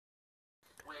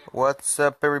What's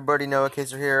up, everybody? Noah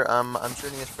Kaser here. I'm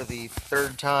shooting this for the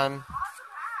third time.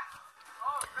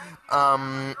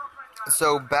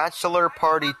 So Bachelor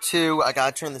Party 2. I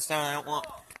gotta turn this down. I don't want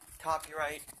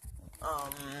copyright.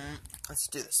 Let's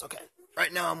do this. Okay.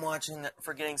 Right now, I'm watching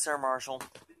Forgetting Sarah Marshall,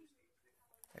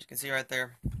 as you can see right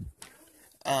there.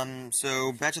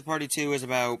 So Bachelor Party 2 is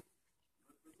about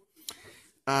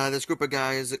this group of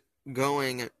guys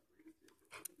going.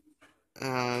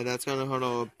 That's gonna hold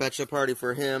a bachelor party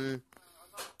for him.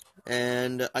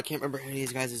 And I can't remember any of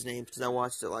these guys' names because I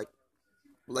watched it like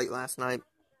late last night.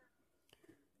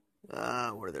 What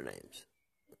are their names?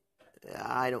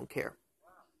 I don't care.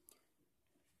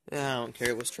 I don't care.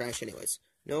 It was trash anyways.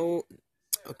 No.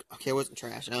 Okay, it wasn't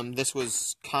trash. This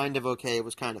was kind of okay. It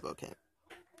was kind of okay.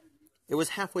 It was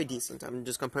halfway decent. I'm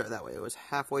just gonna put it that way. It was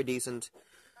halfway decent.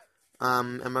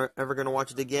 Am I ever gonna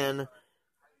watch it again?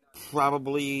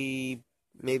 Probably,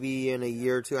 maybe in a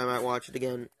year or two I might watch it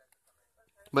again.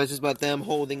 But it's just about them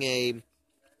holding a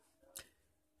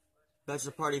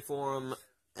bachelor party for him,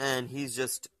 and he's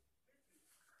just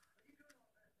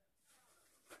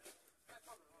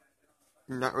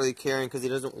not really caring because he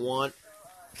doesn't want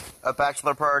a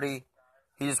bachelor party.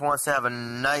 He just wants to have a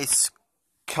nice,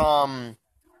 calm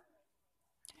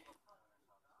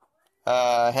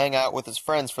hangout with his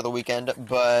friends for the weekend.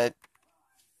 But,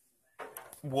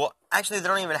 well, actually, they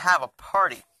don't even have a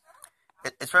party.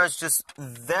 As far as just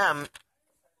them.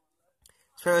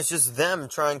 It's just them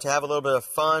trying to have a little bit of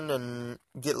fun and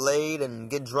get laid and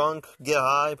get drunk, get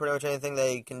high, pretty much anything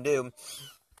they can do.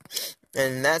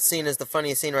 And that scene is the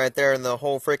funniest scene right there in the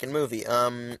whole freaking movie.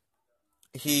 Oh,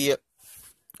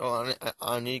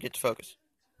 I need to get to focus.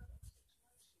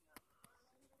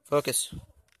 Focus.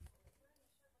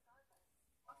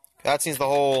 That scene's the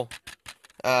whole,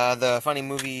 the funny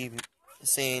movie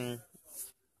scene.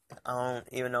 I don't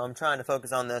even know. I'm trying to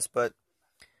focus on this, but,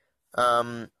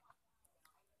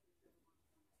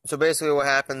 so basically what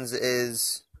happens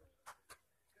is,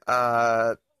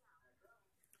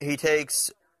 he takes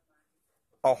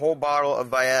a whole bottle of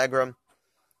Viagra,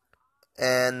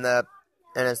 and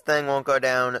his thing won't go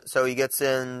down, so he gets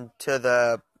into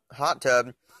the hot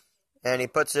tub, and he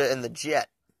puts it in the jet.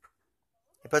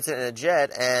 He puts it in a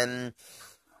jet, and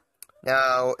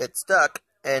now it's stuck,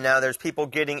 and now there's people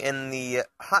getting in the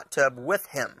hot tub with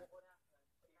him.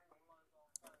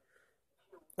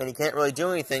 And he can't really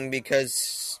do anything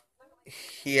because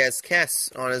he has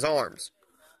casts on his arms.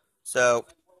 So,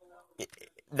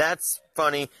 that's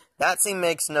funny. That scene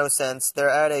makes no sense. They're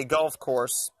at a golf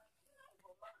course,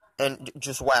 and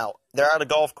just wow. They're at a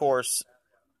golf course,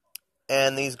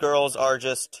 and these girls are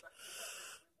just,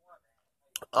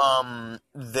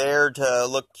 there to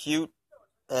look cute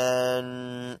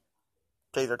and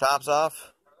take their tops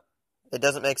off. It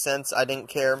doesn't make sense. I didn't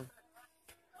care.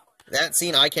 That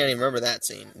scene, I can't even remember that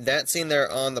scene. That scene,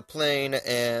 they're on the plane,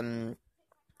 and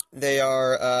they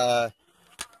are,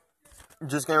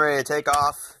 just getting ready to take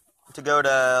off to go to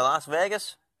Las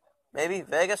Vegas? Maybe?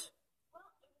 Vegas?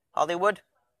 Hollywood?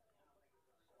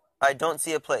 I don't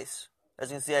see a place. As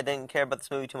you can see, I didn't care about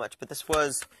this movie too much. But this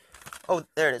was, oh,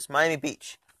 there it is, Miami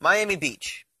Beach. Miami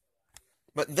Beach.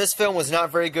 But this film was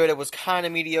not very good. It was kind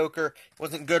of mediocre. It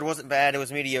wasn't good, wasn't bad. It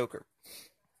was mediocre.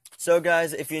 So,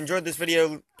 guys, if you enjoyed this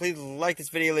video, please like this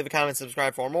video, leave a comment,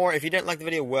 subscribe for more. If you didn't like the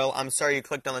video, well, I'm sorry you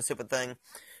clicked on the stupid thing.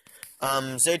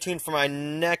 Stay tuned for my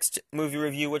next movie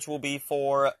review, which will be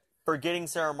for Forgetting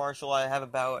Sarah Marshall. I have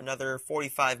about another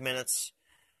 45 minutes.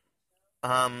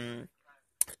 Overall,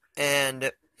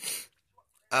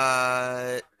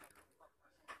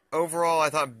 I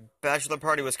thought Bachelor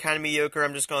Party was kind of mediocre.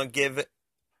 I'm just going to give it...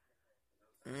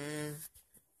 what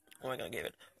am I going to give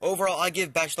it? Overall, I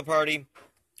give Bachelor Party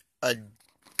a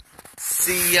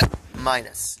C-.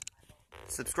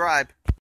 Subscribe.